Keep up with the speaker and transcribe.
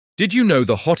Did you know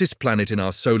the hottest planet in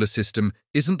our solar system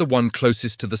isn't the one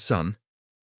closest to the Sun?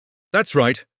 That's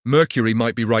right, Mercury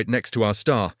might be right next to our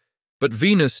star, but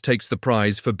Venus takes the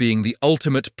prize for being the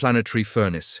ultimate planetary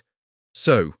furnace.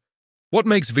 So, what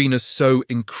makes Venus so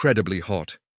incredibly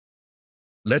hot?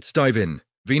 Let's dive in.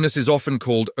 Venus is often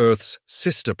called Earth's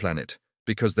sister planet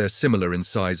because they're similar in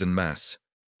size and mass.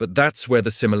 But that's where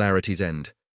the similarities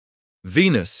end.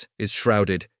 Venus is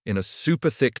shrouded in a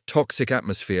super-thick toxic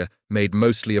atmosphere made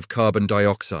mostly of carbon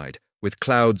dioxide, with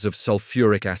clouds of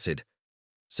sulfuric acid.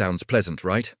 Sounds pleasant,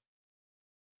 right?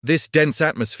 This dense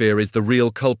atmosphere is the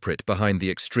real culprit behind the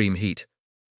extreme heat.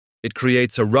 It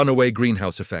creates a runaway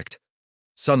greenhouse effect.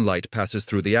 Sunlight passes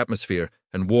through the atmosphere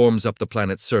and warms up the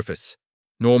planet's surface.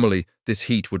 Normally, this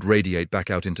heat would radiate back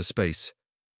out into space.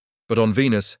 But on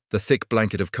Venus, the thick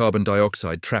blanket of carbon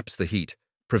dioxide traps the heat,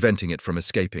 preventing it from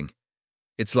escaping.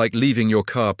 It's like leaving your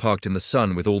car parked in the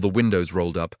sun with all the windows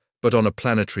rolled up, but on a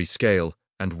planetary scale,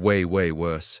 and way, way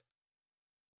worse.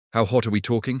 How hot are we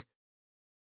talking?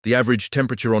 The average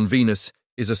temperature on Venus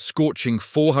is a scorching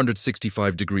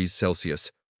 465 degrees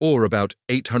Celsius, or about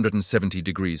 870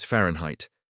 degrees Fahrenheit.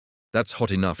 That's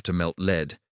hot enough to melt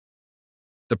lead.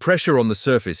 The pressure on the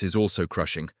surface is also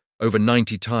crushing, over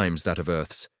 90 times that of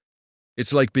Earth's.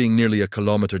 It's like being nearly a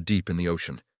kilometer deep in the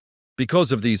ocean.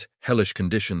 Because of these hellish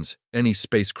conditions, any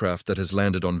spacecraft that has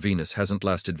landed on Venus hasn't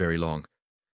lasted very long.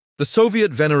 The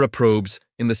Soviet Venera probes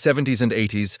in the 70s and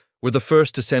 80s were the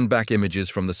first to send back images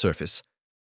from the surface.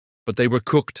 But they were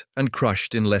cooked and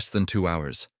crushed in less than 2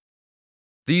 hours.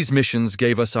 These missions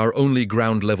gave us our only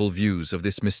ground-level views of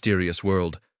this mysterious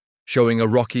world, showing a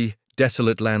rocky,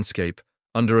 desolate landscape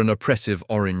under an oppressive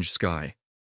orange sky.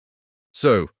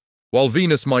 So, while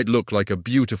Venus might look like a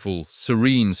beautiful,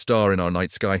 serene star in our night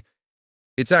sky,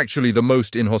 it's actually the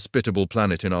most inhospitable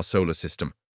planet in our solar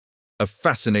system. A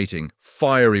fascinating,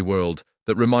 fiery world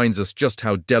that reminds us just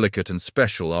how delicate and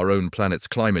special our own planet's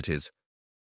climate is.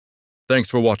 Thanks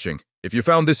for watching. If you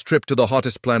found this trip to the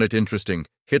hottest planet interesting,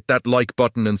 hit that like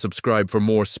button and subscribe for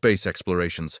more space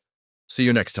explorations. See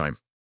you next time.